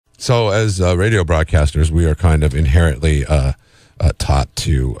So as radio broadcasters, we are kind of inherently taught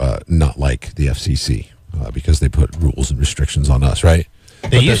to not like the FCC because they put rules and restrictions on us, right?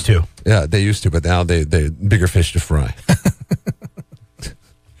 They used to. Yeah, they used to, but now they bigger fish to fry.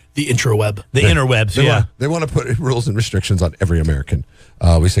 The interweb. The interwebs, yeah. They want to put rules and restrictions on every American.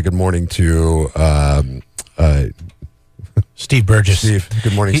 We say good morning to Steve Burgess. Steve.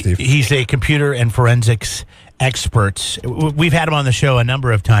 Good morning, Steve. He's a computer and forensics expert. We've had him on the show a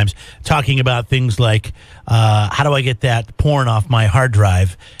number of times talking about things like how do I get that porn off my hard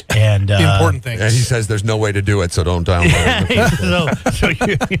drive? And the important things. And he says there's no way to do it, so don't download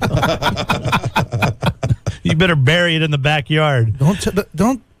it. You better bury it in the backyard.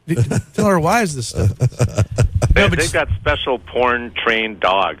 Don't tell our wives this stuff. They've got special porn-trained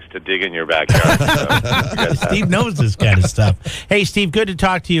dogs to dig in your backyard. So Steve knows this kind of stuff. Hey, Steve, good to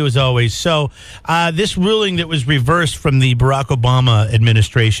talk to you as always. So this ruling that was reversed from the Barack Obama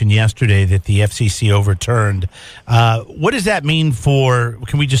administration yesterday that the FCC overturned, what does that mean for,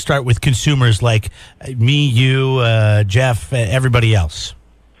 can we just start with consumers like me, you, Jeff, everybody else?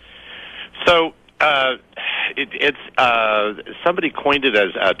 So it's somebody coined it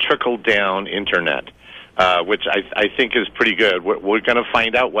as a trickle-down internet. Which I think is pretty good. We're going to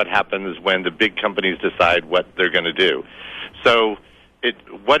find out what happens when the big companies decide what they're going to do. So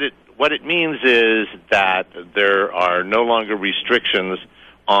what it means is that there are no longer restrictions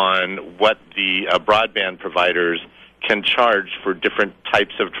on what the broadband providers can charge for different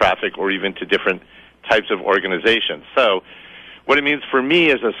types of traffic or even to different types of organizations. So what it means for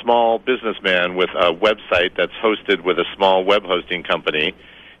me as a small businessman with a website that's hosted with a small web hosting company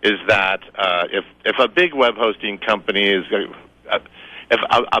is that if a big web hosting company if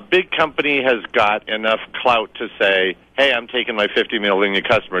a big company has got enough clout to say, hey, I'm taking my 50 million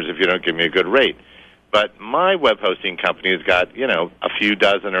customers if you don't give me a good rate. But my web hosting company has got, a few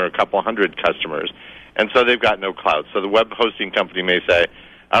dozen or a couple hundred customers, and so they've got no clout. So the web hosting company may say,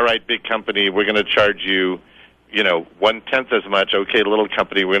 all right, big company, we're going to charge you, 1/10 as much. Okay, little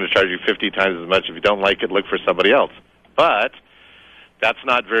company, we're going to charge you 50 times as much. If you don't like it, look for somebody else. But that's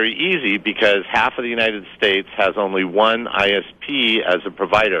not very easy because half of the United States has only one ISP as a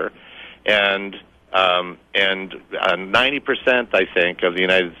provider, and 90%, I think, of the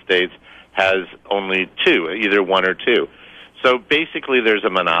United States has only two, either one or two. So basically, there's a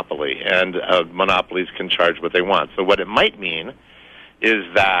monopoly, and monopolies can charge what they want. So what it might mean is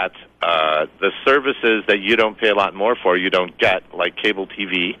that the services that you don't pay a lot more for, you don't get, like cable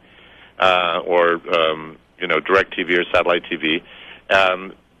TV or direct TV or satellite TV.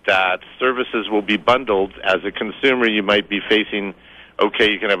 That services will be bundled. As a consumer, you might be facing,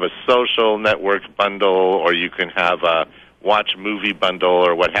 okay, you can have a social network bundle, or you can have a watch movie bundle,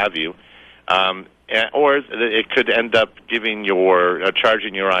 or what have you. Or it could end up charging your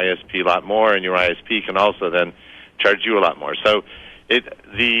ISP a lot more, and your ISP can also then charge you a lot more. So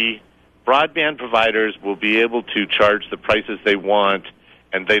the broadband providers will be able to charge the prices they want,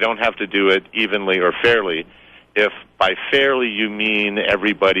 and they don't have to do it evenly or fairly. If by fairly you mean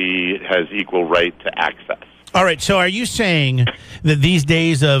everybody has equal right to access. All right, so are you saying that these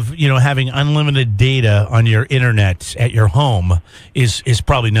days of, having unlimited data on your internet at your home is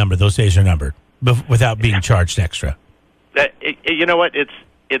probably numbered? Those days are numbered without being charged extra. You know what? It's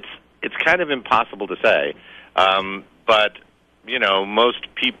kind of impossible to say. But, most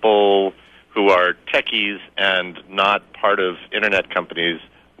people who are techies and not part of internet companies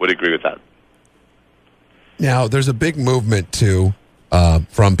would agree with that. Now, there's a big movement, too,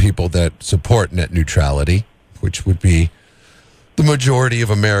 from people that support net neutrality, which would be the majority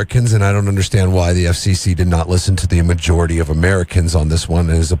of Americans, and I don't understand why the FCC did not listen to the majority of Americans on this one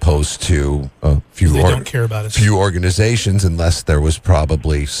as opposed to a few, they don't care about us. Few organizations, unless there was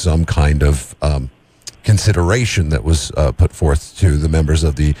probably some kind of consideration that was put forth to the members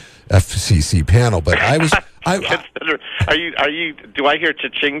of the FCC panel. But I was... Are you? Do I hear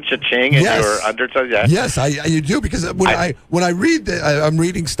cha-ching, cha-ching in your undertone? Yeah. Yes, you do, because when I read I'm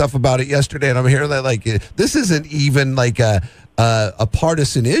reading stuff about it yesterday, and I'm hearing that this isn't even like a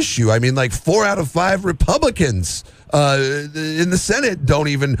partisan issue. I mean, 4 out of 5 Republicans in the Senate don't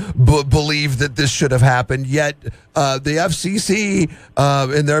even believe that this should have happened. Yet the FCC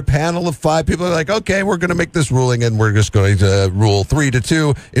in their panel of 5 people are like, okay, we're going to make this ruling, and we're just going to rule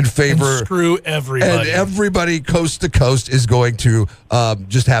 3-2 in favor. And screw everybody. And everybody coast to coast is going to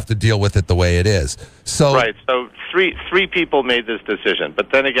just have to deal with it the way it is. So right. So three people made this decision,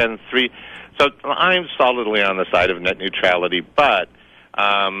 but then again, 3. So I'm solidly on the side of net neutrality, but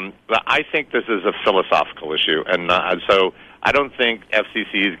I think this is a philosophical issue, and so I don't think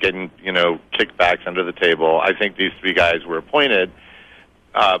FCC is getting kickbacks under the table. I think these 3 guys were appointed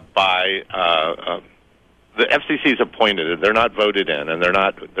by the FCC is appointed. They're not voted in, and they're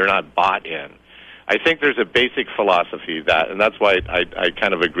not bought in. I think there's a basic philosophy and that's why I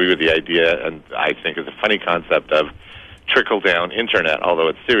kind of agree with the idea, and I think it's a funny concept of trickle-down internet, although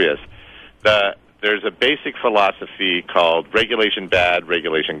it's serious. There's a basic philosophy called regulation bad,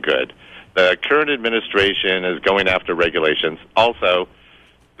 regulation good. The current administration is going after regulations. Also,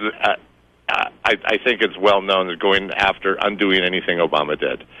 I think it's well known they're going after undoing anything Obama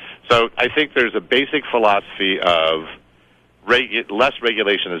did. So I think there's a basic philosophy of less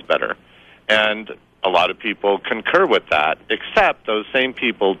regulation is better. And a lot of people concur with that, except those same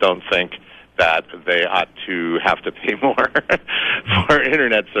people don't think that they ought to have to pay more for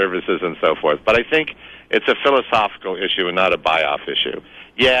Internet services and so forth. But I think it's a philosophical issue and not a buy-off issue.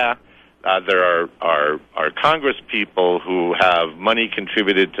 Yeah, there are Congress people who have money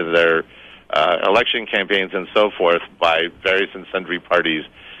contributed to their election campaigns and so forth by various and sundry parties,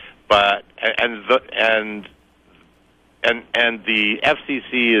 but and the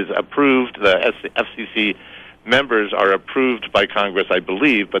FCC is approved. The FCC members are approved by Congress, I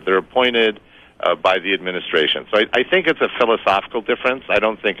believe, but they're appointed by the administration. So I think it's a philosophical difference. I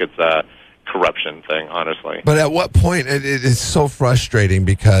don't think it's a corruption thing, honestly. But at what point, it is so frustrating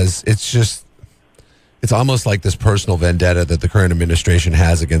because it's almost like this personal vendetta that the current administration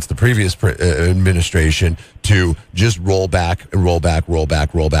has against the previous administration to just roll back and roll back,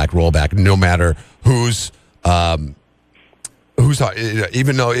 no matter who's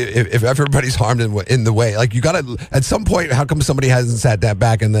even though if everybody's harmed in the way, like you got to, at some point, how come somebody hasn't sat that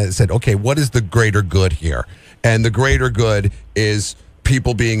back and said, okay, what is the greater good here? And the greater good is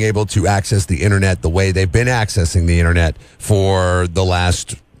people being able to access the internet the way they've been accessing the internet for the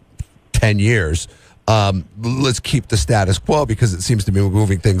last 10 years. Let's keep the status quo because it seems to be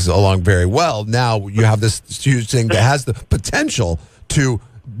moving things along very well. Now you have this huge thing that has the potential to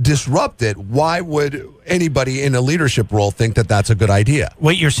disrupt it. Why would anybody in a leadership role think that that's a good idea?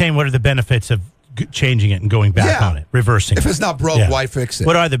 What you're saying, what are the benefits of changing it and going back on it, reversing it? If it's not broke, why fix it?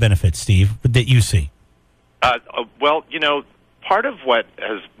 What are the benefits, Steve, that you see? Well, part of what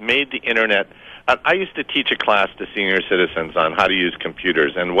has made the internet, I used to teach a class to senior citizens on how to use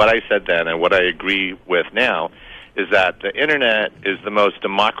computers, and what I said then and what I agree with now is that the internet is the most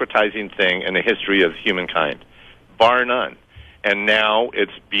democratizing thing in the history of humankind, bar none. And now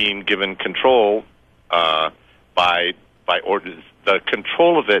it's being given control by orders. The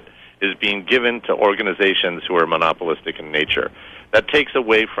control of it is being given to organizations who are monopolistic in nature. That takes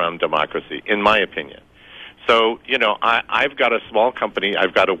away from democracy, in my opinion. So, I've got a small company.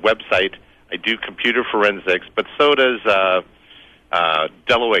 I've got a website. I do computer forensics, but so does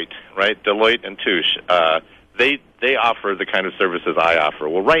Deloitte, right? Deloitte and Touche. They offer the kind of services I offer.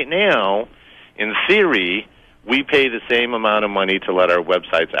 Well, right now, in theory, we pay the same amount of money to let our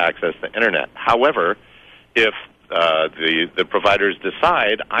websites access the internet. However, if the providers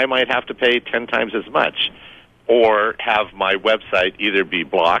decide, I might have to pay 10 times as much, or have my website either be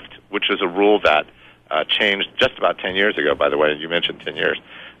blocked, which is a rule that changed just about 10 years ago, by the way. You mentioned 10 years.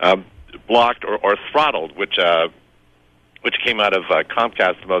 Blocked or throttled, which came out of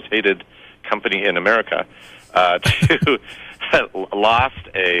Comcast, the most hated company in America, to lost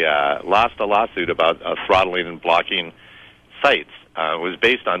a lawsuit about throttling and blocking sites. It was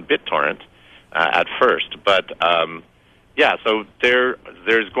based on BitTorrent at first, but so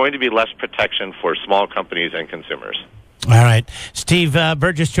there's going to be less protection for small companies and consumers. All right. Steve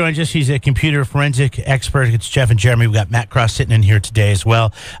Burgess joins us. He's a computer forensic expert. It's Jeff and Jeremy. We've got Matt Cross sitting in here today as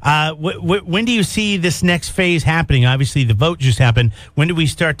well. When do you see this next phase happening? Obviously, the vote just happened. When do we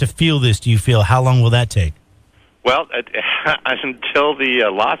start to feel this, do you feel? How long will that take? Well, until the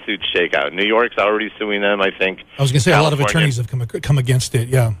lawsuits shake out. New York's already suing them, I think. I was going to say a lot of attorneys have come against it,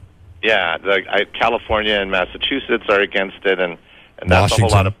 yeah. Yeah, California and Massachusetts are against it, and that's Washington. A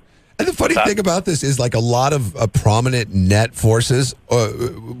whole lot of... And the funny thing about this is, like, a lot of prominent net forces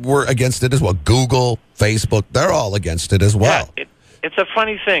were against it as well. Google, Facebook, they're all against it as well. Yeah, it's a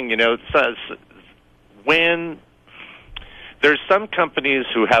funny thing, It says when there's some companies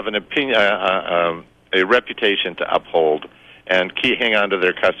who have an opinion, a reputation to uphold and hang on to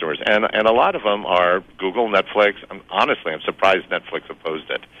their customers, and a lot of them are Google, Netflix. Honestly, I'm surprised Netflix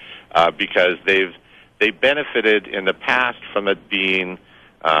opposed it because they benefited in the past from it being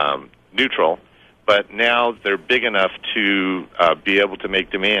neutral, but now they're big enough to be able to make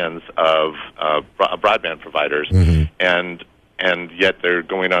demands of broadband providers, and yet they're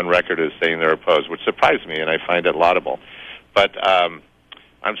going on record as saying they're opposed, which surprised me, and I find it laudable. But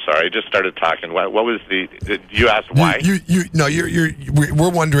I'm sorry, I just started talking. What was you asked why? We're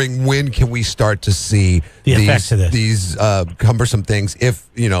wondering when can we start to see the effects of this? These cumbersome things,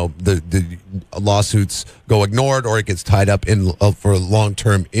 if the lawsuits go ignored or it gets tied up in for long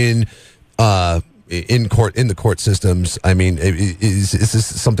term in the court systems. I mean, is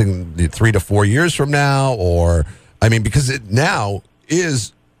this something 3 to 4 years from now, or I mean, because it now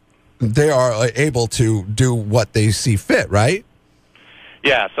is they are able to do what they see fit, right?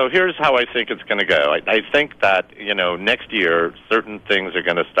 Yeah, so here's how I think it's going to go. I think that, next year, certain things are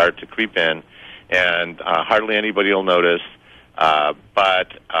going to start to creep in, and hardly anybody will notice, but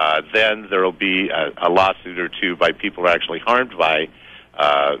then there will be a lawsuit or two by people who are actually harmed by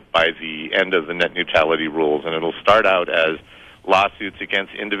the end of the net neutrality rules, and it'll start out as lawsuits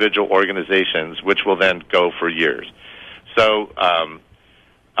against individual organizations, which will then go for years. So,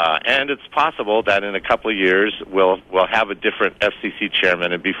 and it's possible that in a couple of years we'll have a different FCC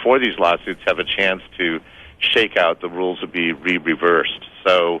chairman, and before these lawsuits have a chance to shake out, the rules will be reversed.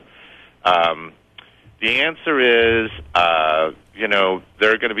 So the answer is, there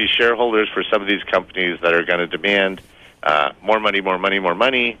are going to be shareholders for some of these companies that are going to demand more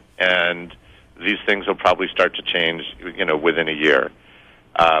money, and these things will probably start to change, within a year,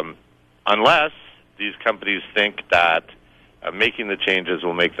 unless these companies think that making the changes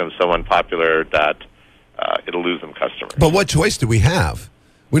will make them so unpopular that it'll lose them customers. But what choice do we have?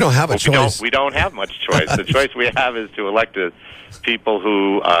 We don't have a choice. We don't have much choice. The choice we have is to elect people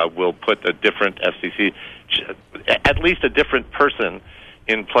who will put a different FCC, at least a different person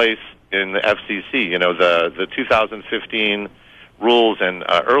in place in the FCC. The 2015 rules and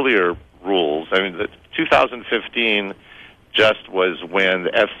earlier rules. I mean, the 2015 just was when the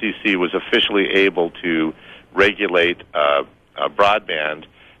FCC was officially able to regulate broadband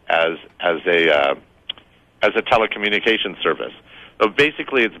as a telecommunications service. So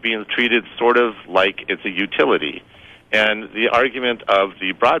basically, it's being treated sort of like it's a utility. And the argument of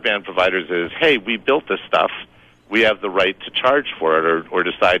the broadband providers is, hey, we built this stuff. We have the right to charge for it or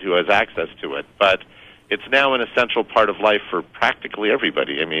decide who has access to it. But it's now an essential part of life for practically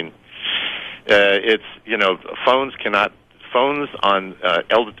everybody. I mean, phones on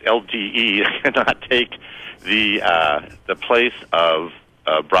LTE cannot take the place of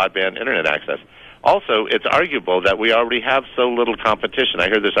broadband internet access. Also, it's arguable that we already have so little competition. I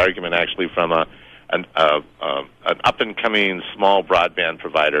heard this argument actually from an up-and-coming small broadband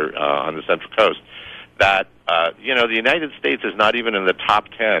provider on the Central Coast that the United States is not even in the top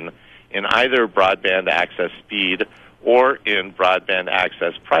 10 in either broadband access speed or in broadband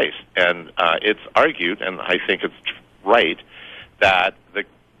access price. And it's argued, and I think it's right, that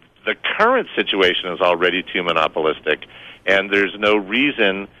the current situation is already too monopolistic, and there's no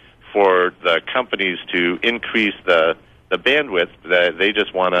reason for the companies to increase the bandwidth. That they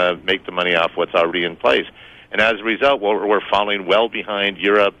just want to make the money off what's already in place. And as a result, we're falling well behind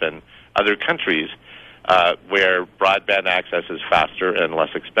Europe and other countries where broadband access is faster and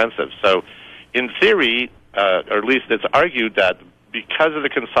less expensive. So in theory, or at least it's argued that because of the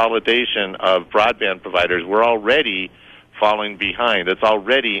consolidation of broadband providers, we're already falling behind. It's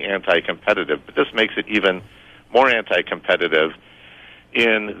already anti-competitive, but this makes it even more anti-competitive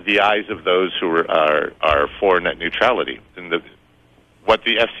in the eyes of those who are for net neutrality. And what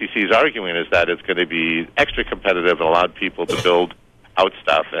the FCC is arguing is that it's going to be extra competitive and allow people to build out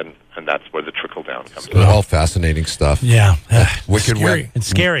stuff, and that's where the trickle-down comes in. All fascinating stuff. Yeah. Wicked scary. web. It's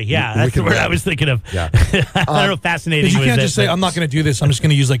scary, yeah. That's the word I was thinking of. Yeah. I don't know, fascinating. You can't just say, I'm not going to do this. I'm just going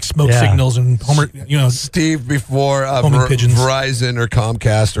to use like smoke signals and Steve, before pigeons. Verizon or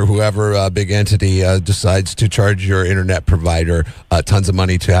Comcast or whoever big entity decides to charge your internet provider tons of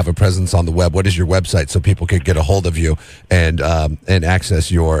money to have a presence on the web, what is your website so people can get a hold of you and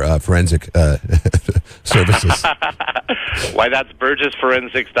access your forensic services? Why, that's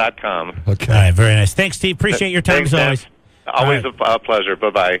BurgessForensics.com. Okay. All right, very nice. Thanks, Steve. Appreciate your time as always. Always a pleasure.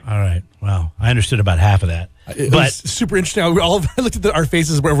 Bye-bye. All right. Wow. I understood about half of that. It was super interesting. I looked at our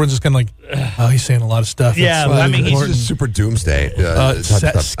faces where everyone's just kind of like, oh, he's saying a lot of stuff. Yeah, That's I mean, it's just super doomsday.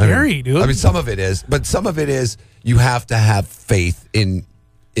 Scary, dude. I mean, some of it is, but some of it is you have to have faith in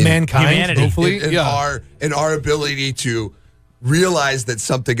mankind, humanity. hopefully, in our ability to realize that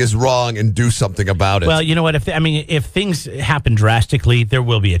something is wrong and do something about it. Well, you know what? If things happen drastically, there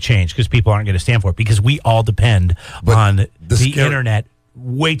will be a change because people aren't going to stand for it because we all depend on the internet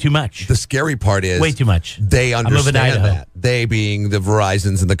way too much. The scary part is way too much. They understand that. They being the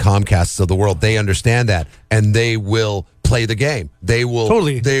Verizons and the Comcasts of the world, they understand that, and they will play the game. They will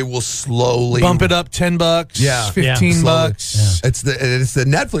They will slowly bump it up $10, $15. It's the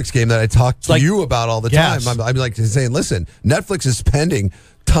Netflix game that I talk to you about all the time. I'm like saying, listen, Netflix is spending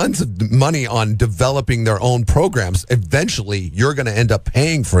tons of money on developing their own programs. Eventually, you're going to end up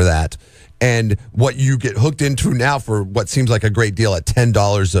paying for that. And what you get hooked into now for what seems like a great deal at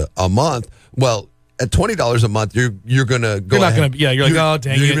 $10 a month, well, at $20 a month, you're going to go. You're not going to. Yeah, you're like, oh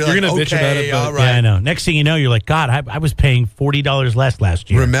dang it, you're going to bitch about it. All right. Yeah, I know. Next thing you know, you're like, God, I was paying $40 less last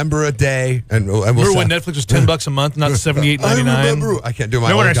year. Remember a day, and remember when Netflix was $10 a month, not $78.99. I remember. I can't do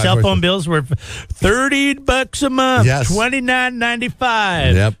my. Remember when our cell phone bills were $30 a month? Yes,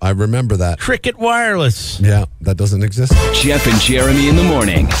 $29.95. Yep, I remember that. Cricket Wireless. Yeah, that doesn't exist. Jeff and Jeremy in the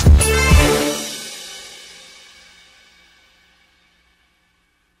morning.